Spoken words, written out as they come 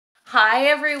Hi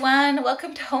everyone,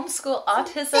 welcome to Homeschool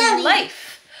Autism Daddy,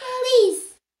 Life. Please.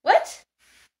 What?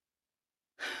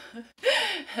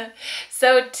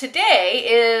 So today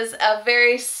is a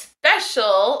very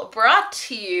special brought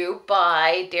to you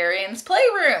by Darrion's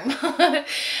Playroom.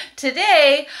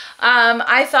 Today,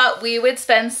 I thought we would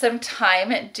spend some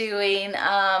time doing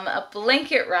a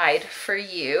blanket ride for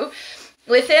you.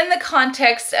 Within the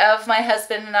context of my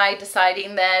husband and I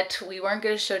deciding that we weren't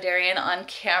going to show Darrion on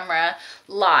camera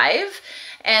live.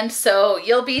 And so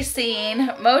you'll be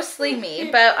seeing mostly me,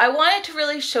 but I wanted to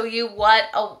really show you what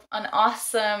an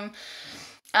awesome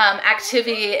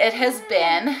activity it has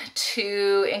been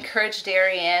to encourage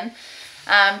Darrion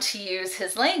to use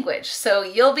his language. So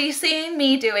you'll be seeing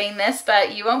me doing this,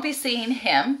 but you won't be seeing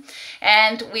him.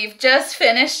 And we've just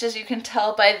finished, as you can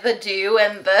tell by the dew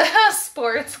and the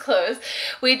sports clothes,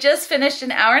 we just finished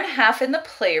an hour and a half in the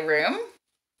playroom.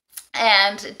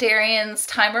 And Darrion's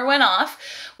timer went off,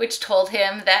 which told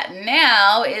him that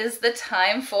now is the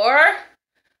time for,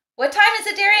 what time is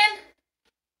it, Darrion?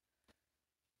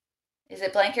 Is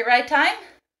it blanket ride time?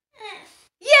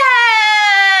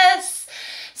 Yes!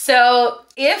 So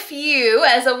if you,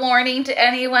 as a warning to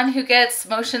anyone who gets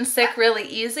motion sick really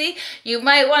easy, you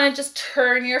might want to just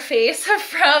turn your face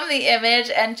from the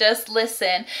image and just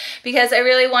listen, because I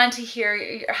really want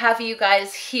to have you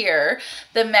guys hear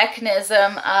the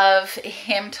mechanism of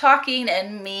him talking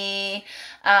and me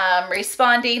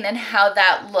responding and how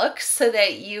that looks, so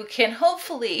that you can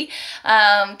hopefully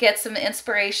get some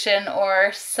inspiration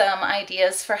or some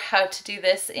ideas for how to do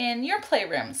this in your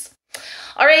playrooms.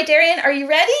 All right, Darrion, are you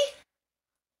ready?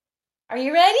 Are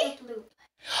you ready? The blue.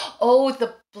 Oh,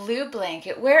 the blue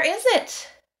blanket. Where is it?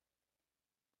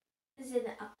 Is it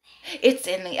up there? It's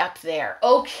in the up there.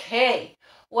 Okay.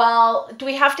 Well, do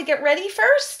we have to get ready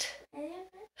first?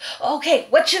 Okay,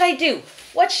 what should I do?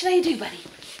 What should I do, buddy?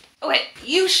 Okay,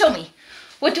 you show me.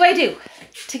 What do I do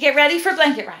to get ready for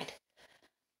blanket ride?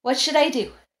 What should I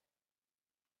do?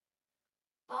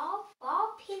 Ball,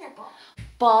 peanut ball.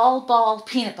 Ball,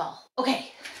 peanut ball.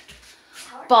 Okay.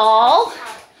 Ball,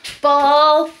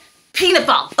 peanut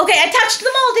ball. Okay, I touched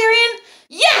them all, Darrion.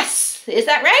 Yes! Is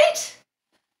that right?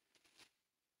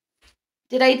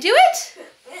 Did I do it?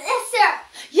 Yes, sir.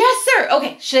 Yes, sir.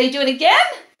 Okay, should I do it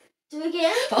again? Do it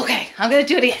again. Okay, I'm going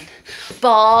to do it again.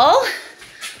 Ball,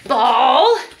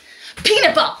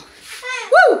 peanut ball.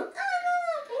 Woo!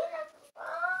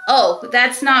 Oh,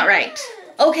 that's not right.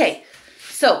 Okay,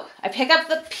 so I pick up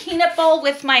the peanut ball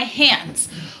with my hands.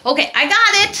 Okay, I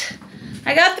got it.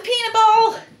 I got the peanut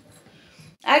ball.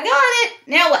 I got it.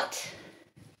 Now what?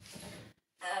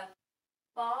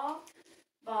 Ball.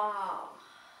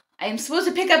 I'm supposed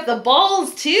to pick up the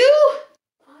balls too?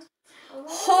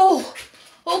 Oh,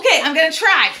 okay, I'm going to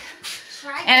try.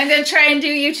 And I'm going to try and do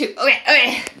you too. Okay.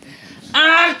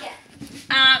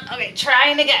 Okay,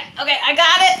 trying again. Okay, I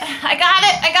got it.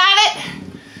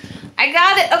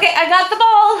 Okay, I got the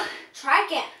ball. Try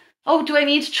again. Oh, do I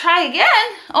need to try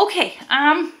again? Okay,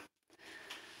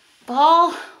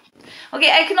 ball.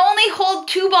 Okay, I can only hold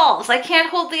two balls. I can't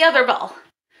hold the other ball.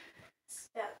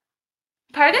 Stop.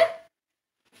 Pardon?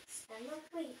 Stand up,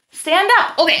 please. Stand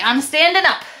up. Okay, I'm standing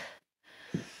up.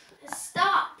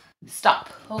 Stop.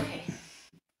 Okay.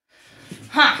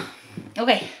 Huh.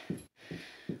 Okay.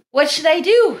 What should I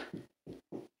do?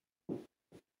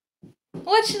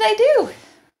 What should I do?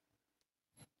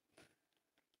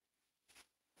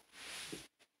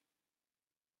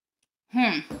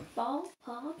 Ball,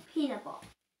 peanut ball.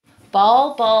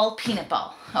 Ball, peanut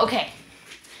ball. Okay.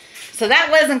 So that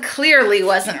wasn't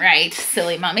right,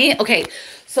 silly mummy. Okay,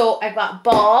 so I've got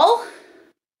ball.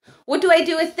 What do I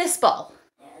do with this ball?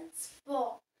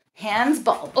 Hands,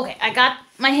 ball. Okay, I got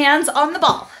my hands on the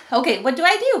ball. Okay, what do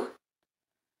I do?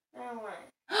 That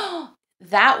one.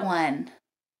 That one.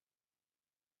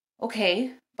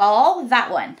 Okay, ball,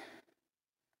 that one.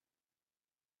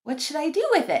 What should I do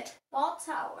with it? Ball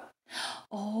tower.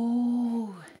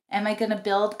 Oh, am I going to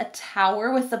build a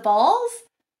tower with the balls?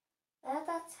 That's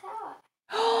a tower.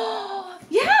 Oh,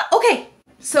 yeah. Okay,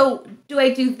 so do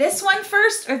I do this one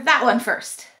first or that one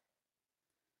first?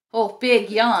 Oh, big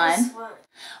yawn. This one.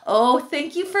 Oh,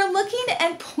 thank you for looking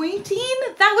and pointing.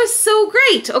 That was so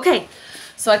great. Okay,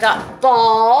 so I got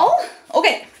ball.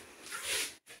 Okay.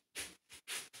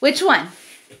 Which one?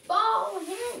 Ball,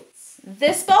 hands.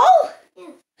 This ball?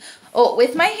 Yeah. Oh,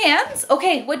 with my hands?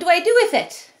 Okay, what do I do with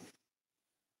it?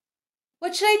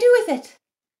 What should I do with it?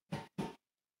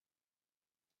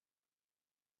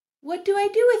 What do I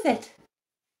do with it?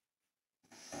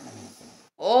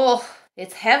 Oh,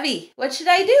 it's heavy. What should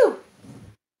I do?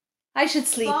 I should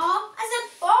sleep. Ball. I said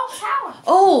ball tower.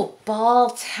 Oh,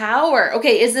 ball tower.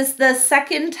 Okay, is this the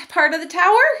second part of the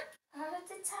tower? Part of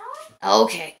the tower?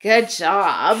 Okay, good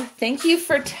job. Thank you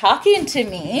for talking to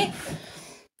me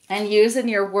and using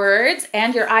your words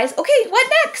and your eyes. Okay, what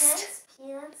next? Hands,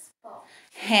 peanuts, ball.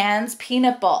 Hands,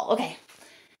 peanut ball. Okay.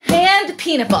 Hand,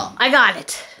 peanut ball. I got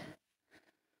it.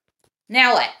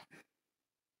 Now what?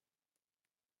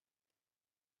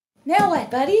 Now what,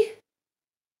 buddy?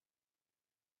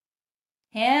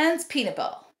 Hands, peanut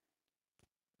ball.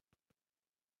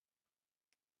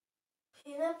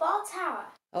 Peanut ball tower.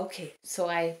 Okay, so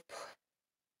I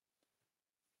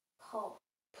Pull.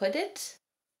 put it.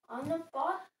 On the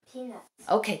ball, peanuts.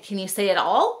 Okay, can you say it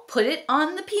all? Put it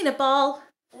on the peanut ball.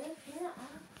 Put a peanut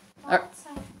on the ball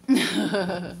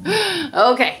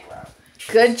tower. Okay,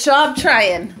 good job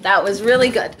trying. That was really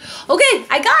good. Okay,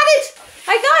 I got it.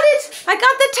 I got it. I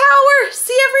got the tower.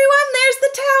 See everyone? There's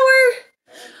the tower.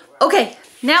 Okay,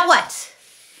 now what?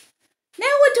 Now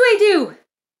what do I do?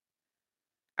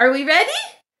 Are we ready?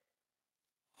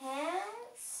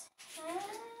 Hands,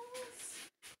 bounce.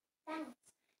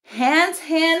 Hands,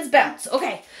 hands, bounce.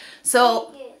 Okay,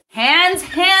 so hands,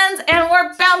 hands, and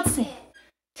we're bouncing.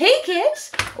 Take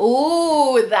it.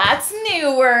 Oh, that's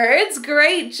new words.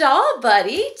 Great job,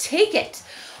 buddy. Take it.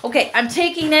 Okay, I'm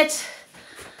taking it.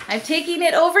 I'm taking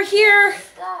it over here.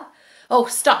 Stop. Oh,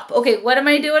 stop. Okay, what am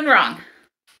I doing wrong?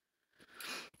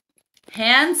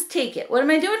 Hands, take it. What am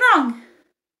I doing wrong?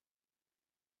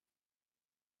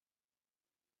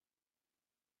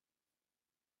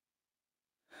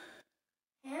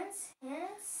 Hands.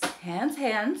 Hands,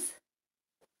 hands.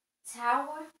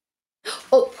 Tower.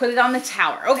 Oh, put it on the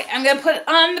tower. Okay, I'm going to put it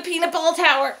on the peanut ball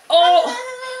tower. Oh,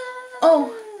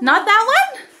 not that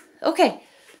one? Okay,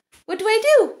 what do I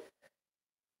do?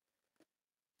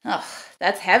 Oh,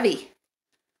 that's heavy.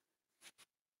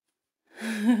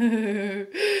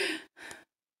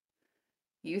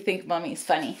 You think mommy's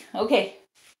funny. Okay,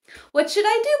 what should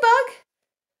I do, Bug?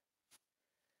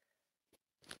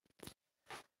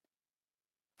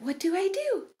 What do I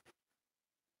do?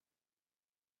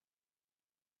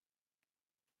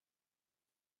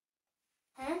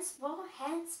 Hands, ball,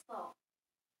 hands, ball.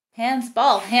 Hands,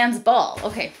 ball, hands, ball.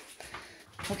 Okay.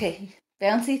 Okay,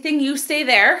 bouncy thing, you stay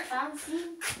there.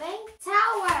 Bouncing thing,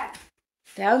 tower.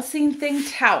 Bouncing thing,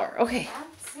 tower. Okay.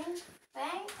 Bouncing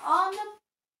thing on the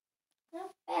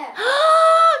bed.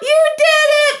 You did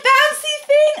it! Bouncy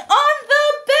thing on the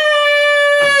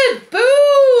bed!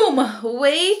 Boom!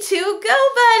 Way to go,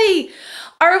 buddy.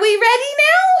 Are we ready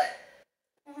now?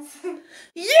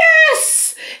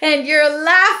 Yes! And you're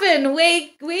laughing.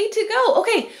 Way to go.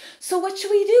 Okay, so what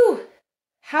should we do?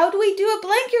 How do we do a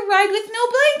blanket ride with no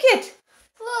blanket?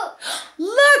 Look.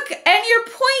 Look, and you're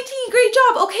pointing. Great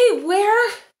job. Okay,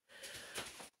 where?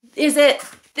 Is it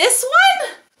this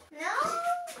one? No.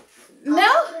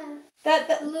 No?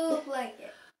 That Blue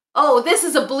blanket. Oh, this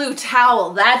is a blue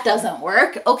towel. That doesn't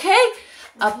work. Okay?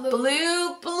 A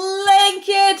blue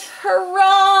blanket.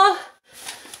 Hurrah!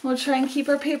 We'll try and keep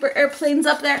our paper airplanes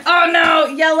up there. Oh no,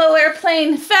 yellow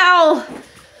airplane fell.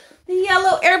 The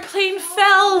yellow airplane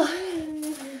fell.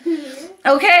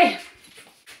 Okay.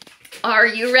 Are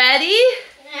you ready?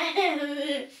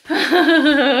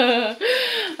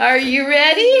 Are you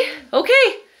ready?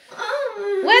 Okay.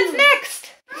 What's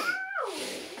next?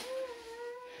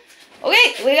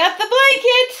 Okay, we got the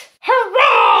blanket.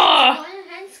 Hurrah!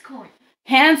 Hands corner.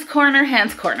 Hands corner,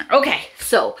 hands corner. Okay,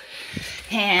 so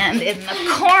hand in the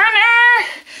corner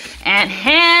and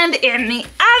hand in the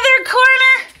other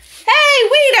corner. Hey,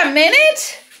 wait a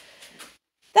minute.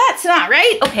 That's not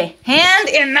right. Okay, hand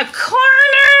in the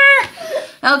corner.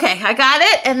 Okay, I got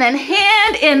it. And then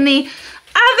hand in the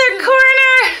other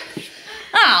corner.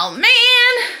 Oh,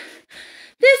 man.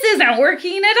 This isn't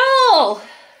working at all.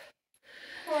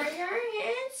 Corner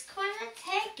hands, corner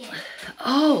take it.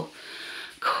 Oh,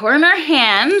 corner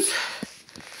hands.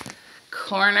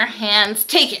 Corner hands,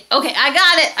 take it. Okay, I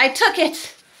got it. I took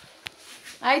it.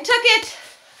 I took it.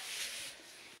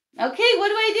 Okay, what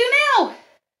do I do now?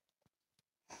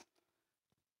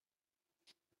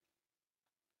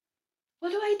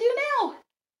 What do I do now?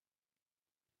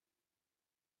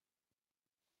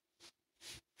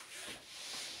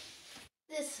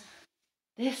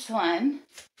 This one.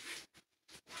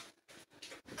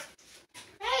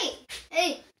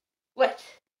 Hey. What?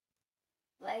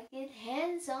 Blanket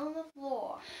hands on the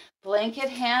floor. Blanket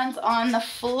hands on the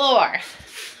floor.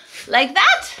 Like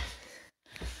that?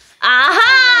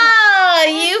 Aha!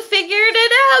 You figured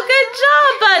it out. Good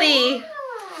job, buddy.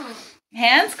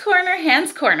 Hands corner,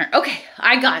 hands corner. Okay,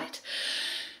 I got it.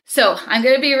 So I'm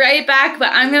going to be right back, but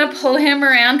I'm going to pull him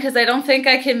around because I don't think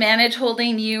I can manage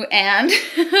holding you and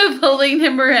pulling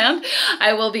him around.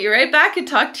 I will be right back and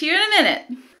talk to you in a minute.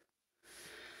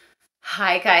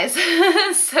 Hi guys.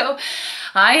 So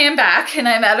I am back and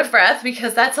I'm out of breath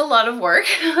because that's a lot of work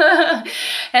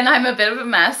and I'm a bit of a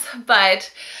mess,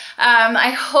 but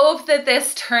I hope that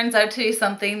this turns out to be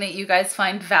something that you guys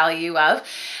find value of.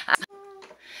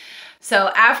 So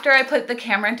after I put the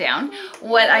camera down,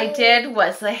 what I did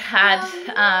was I had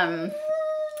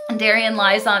Darrion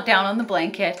lies down on the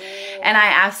blanket and I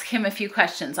ask him a few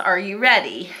questions. Are you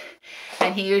ready?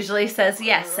 And he usually says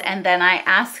yes. And then I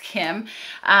ask him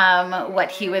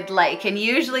what he would like. And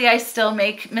usually I still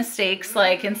make mistakes,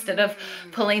 like instead of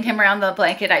pulling him around the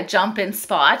blanket, I jump in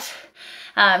spot.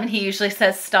 And he usually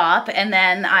says stop, and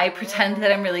then I pretend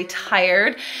that I'm really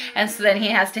tired, and so then he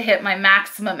has to hit my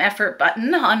maximum effort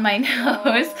button on my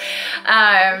nose.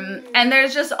 And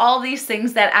there's just all these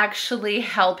things that actually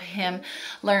help him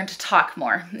learn to talk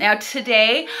more. Now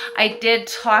today I did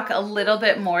talk a little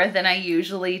bit more than I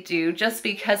usually do, just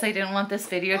because I didn't want this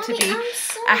video to be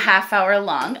a half-hour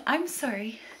long. I'm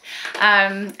sorry.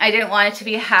 I didn't want it to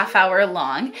be a half-hour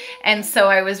long, and so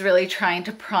I was really trying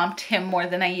to prompt him more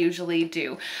than I usually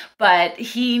do. But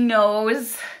he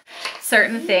knows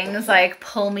certain things like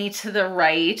pull me to the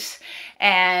right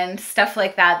and stuff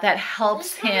like that that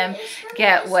helps him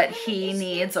get what he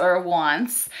needs or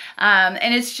wants.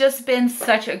 And it's just been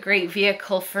such a great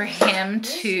vehicle for him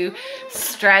to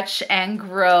stretch and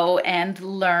grow and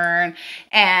learn.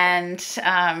 And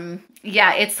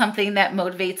yeah, it's something that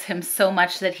motivates him so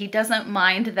much that he doesn't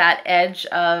mind that edge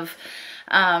of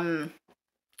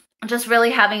just really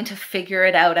having to figure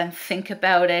it out and think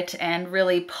about it and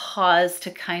really pause to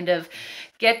kind of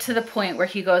get to the point where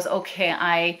he goes, okay,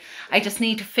 I just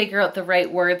need to figure out the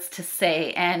right words to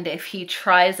say. And if he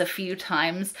tries a few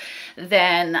times,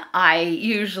 then I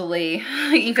usually,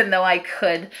 even though I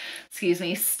could,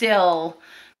 still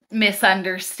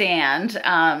misunderstand,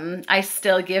 I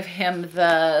still give him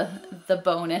the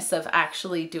bonus of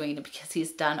actually doing it because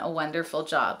he's done a wonderful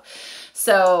job.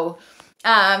 So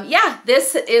yeah,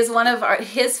 this is one of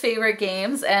his favorite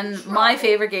games and my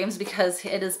favorite games because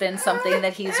it has been something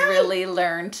that he's really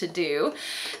learned to do.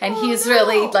 And he's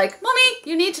really like, Mommy,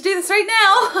 you need to do this right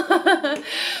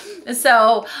now.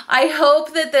 So I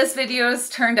hope that this video has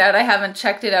turned out. I haven't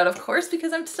checked it out, of course,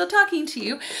 because I'm still talking to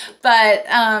you. But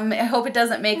I hope it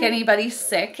doesn't make anybody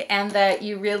sick and that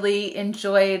you really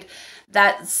enjoyed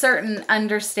that certain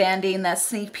understanding, that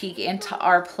sneak peek into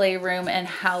our playroom and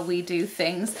how we do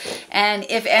things. And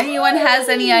if anyone has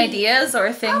any ideas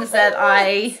or things that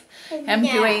I am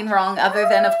doing wrong, other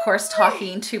than, of course,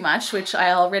 talking too much, which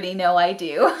I already know I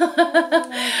do,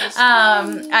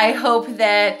 I hope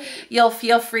that you'll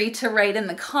feel free to write in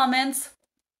the comments.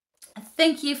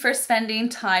 Thank you for spending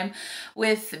time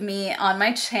with me on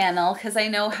my channel because I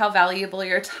know how valuable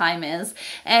your time is.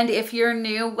 And if you're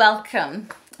new, welcome.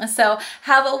 So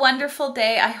have a wonderful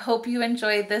day. I hope you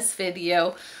enjoyed this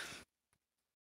video.